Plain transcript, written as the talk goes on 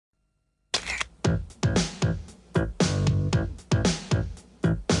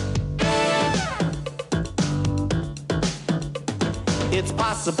It's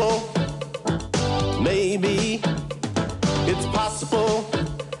possible, maybe. It's possible,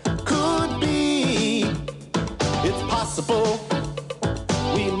 could be. It's possible,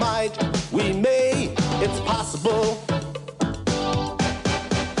 we might, we may. It's possible.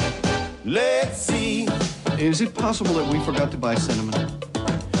 Let's see. Is it possible that we forgot to buy cinnamon?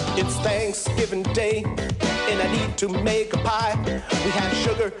 It's Thanksgiving Day, and I need to make a pie. We have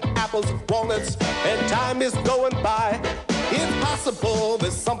sugar, apples, walnuts, and time is going by. It's possible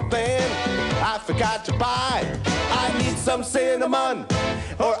there's something I forgot to buy. I need some cinnamon,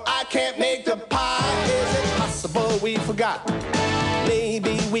 or I can't make the pie. Is it possible we forgot?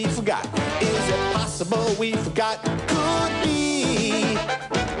 Maybe we forgot. Is it possible we forgot? Could be.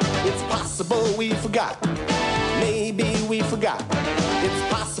 It's possible we forgot. Maybe we forgot.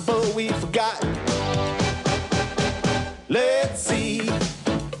 It's possible we forgot. Let's see.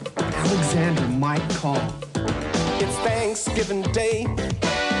 Alexander might call. It's Thanksgiving Day,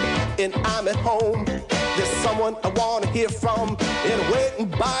 and I'm at home. There's someone I want to hear from, and I'm waiting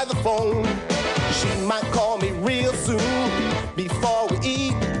by the phone. She might call me real soon before we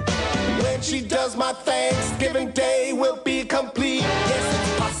eat. When she does, my Thanksgiving Day will be complete. Yes,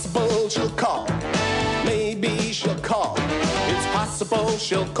 it's possible she'll call. Maybe she'll call. It's possible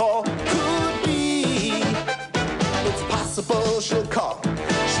she'll call. Could be. It's possible she'll call.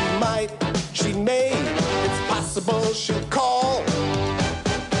 She might, she may. It's possible she'll call.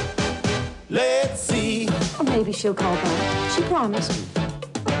 Let's see. Or maybe she'll call back. She promised.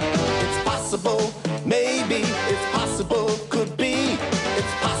 It's possible, maybe. It's possible, could be.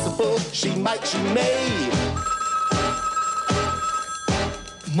 It's possible, she might, she may.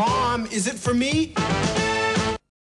 Mom, is it for me?